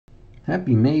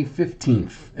Happy May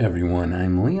 15th, everyone.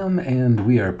 I'm Liam, and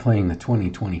we are playing the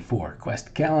 2024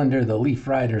 Quest Calendar, the Leaf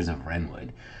Riders of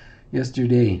Wrenwood.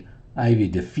 Yesterday, Ivy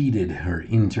defeated her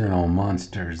internal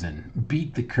monsters and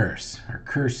beat the curse. Her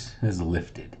curse has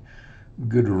lifted.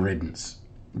 Good riddance.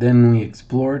 Then we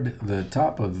explored the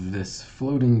top of this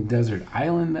floating desert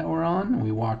island that we're on.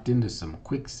 We walked into some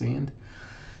quicksand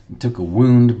and took a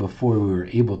wound before we were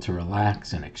able to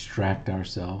relax and extract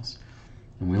ourselves.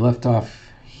 And we left off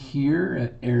here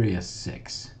at Area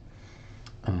 6.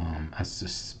 A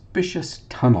suspicious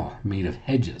tunnel made of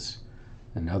hedges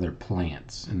and other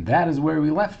plants. And that is where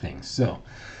we left things. So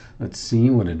let's see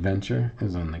what adventure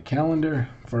is on the calendar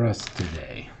for us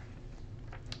today.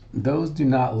 Those do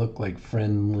not look like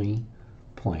friendly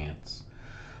plants.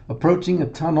 Approaching a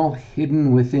tunnel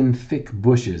hidden within thick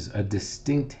bushes, a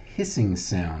distinct hissing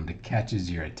sound catches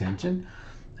your attention.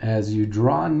 As you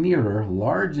draw nearer,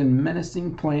 large and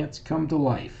menacing plants come to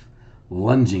life,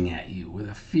 lunging at you with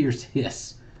a fierce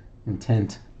hiss,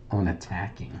 intent on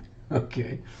attacking.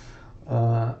 Okay.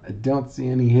 I don't see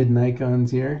any hidden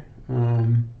icons here.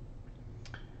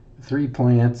 3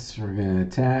 plants. We're going to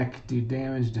attack, do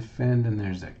damage, defend, and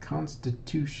there's a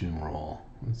Constitution roll.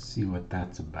 Let's see what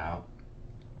that's about.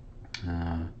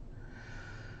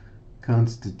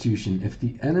 Constitution. If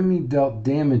the enemy dealt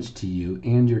damage to you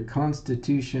and your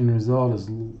Constitution result is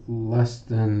less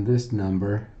than this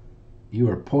number, you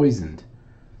are poisoned.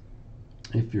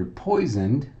 If you're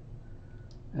poisoned,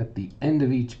 at the end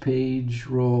of each page,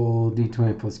 roll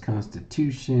d20 plus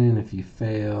Constitution. If you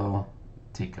fail,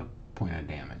 take a point of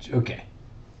damage. Okay.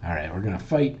 All right, we're going to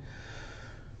fight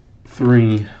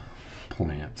 3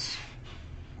 plants.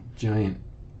 Giant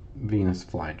Venus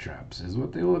flytraps is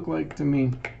what they look like to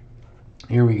me.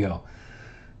 Here we go.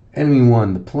 Enemy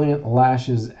 1. The plant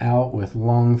lashes out with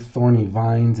long thorny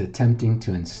vines, attempting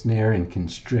to ensnare and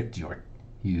constrict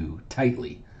you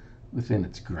tightly within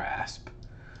its grasp.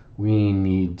 We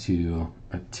need to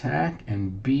attack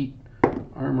and beat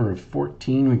armor of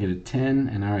 14. We get a 10,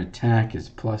 and our attack is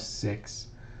 +6.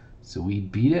 So we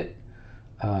beat it.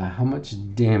 How much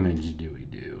damage do we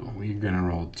do? We're going to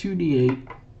roll 2d8.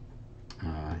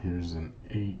 Here's an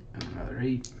 8 and another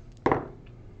 8.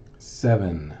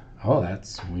 7. Oh,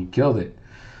 we killed it.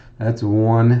 That's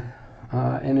 1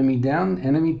 enemy down.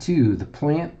 Enemy 2. The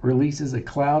plant releases a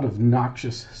cloud of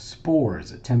noxious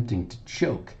spores, attempting to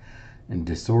choke and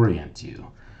disorient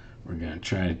you. We're going to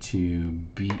try to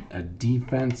beat a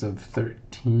defense of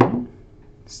 13.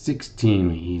 16,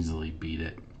 we easily beat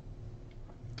it.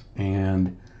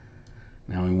 And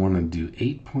now we want to do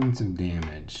 8 points of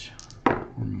damage or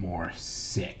more.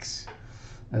 6.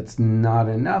 That's not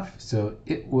enough, so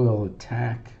it will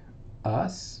attack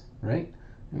us, right?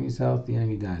 Enemy's health, the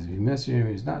enemy dies. If you miss, your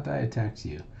enemy does not die, attacks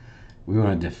you. We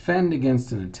want to defend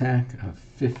against an attack of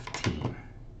 15.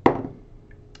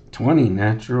 20,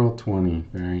 natural 20.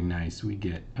 Very nice. We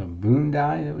get a boon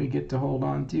die that we get to hold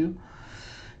on to.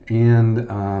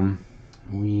 And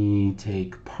we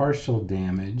take partial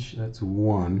damage. That's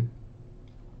 1.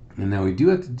 And now we do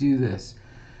have to do this.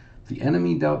 If the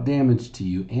enemy dealt damage to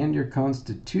you and your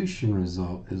Constitution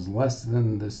result is less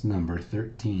than this number,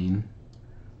 13,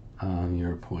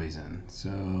 you're poisoned.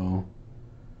 So,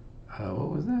 what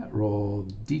was that? Roll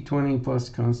d20 plus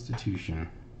Constitution.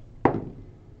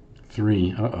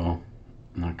 3. Uh-oh.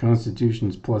 Now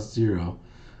Constitution's +0.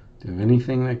 Do you have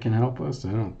anything that can help us?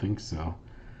 I don't think so.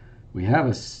 We have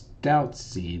a stout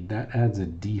seed. That adds a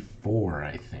d4,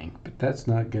 I think. But that's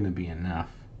not going to be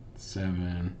enough.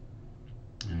 7.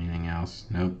 Anything else?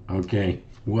 Nope. Okay.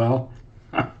 Well,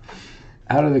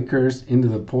 out of the curse, into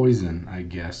the poison, I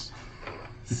guess.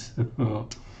 So,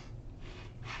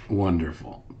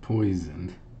 wonderful.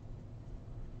 Poisoned.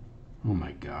 Oh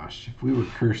my gosh. If we were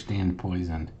cursed and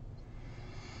poisoned.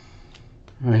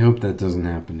 I hope that doesn't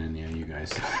happen to any of you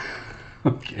guys.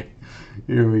 Okay.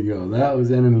 Here we go. That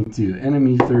was enemy 2.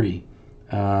 Enemy 3.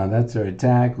 That's our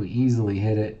attack. We easily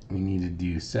hit it. We need to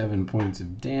do 7 points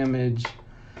of damage.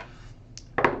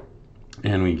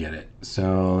 And we get it.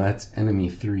 So that's enemy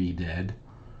 3 dead.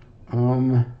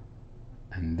 And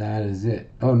that is it.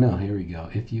 Oh no, here we go.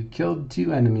 If you killed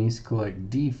 2 enemies,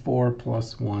 collect d4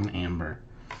 plus 1 amber.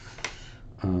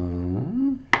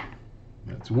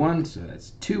 That's 1, so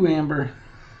that's 2 amber.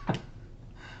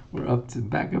 We're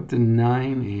back up to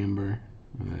 9 amber.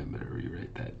 I better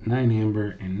rewrite that. 9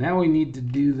 amber. And now we need to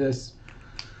do this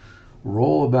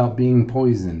roll about being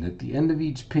poisoned. At the end of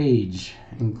each page,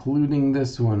 including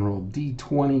this one, roll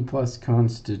d20 plus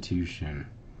Constitution.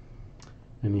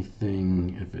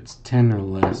 Anything, if it's 10 or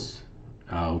less.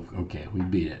 Oh, okay, we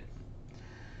beat it.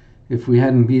 If we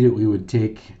hadn't beat it, we would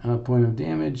take a point of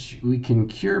damage. We can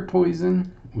cure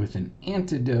poison with an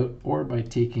antidote or by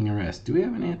taking a rest. Do we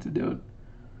have an antidote?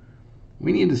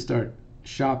 We need to start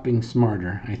shopping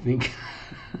smarter, I think.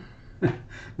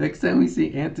 Next time we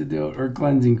see antidote or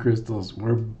cleansing crystals,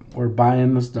 we're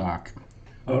buying the stock.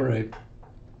 All right.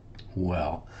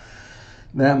 Well,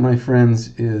 that, my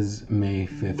friends, is May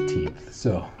 15th.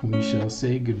 So we shall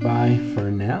say goodbye for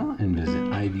now and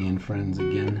visit Ivy and Friends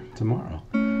again tomorrow.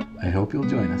 I hope you'll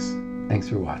join us. Thanks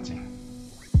for watching.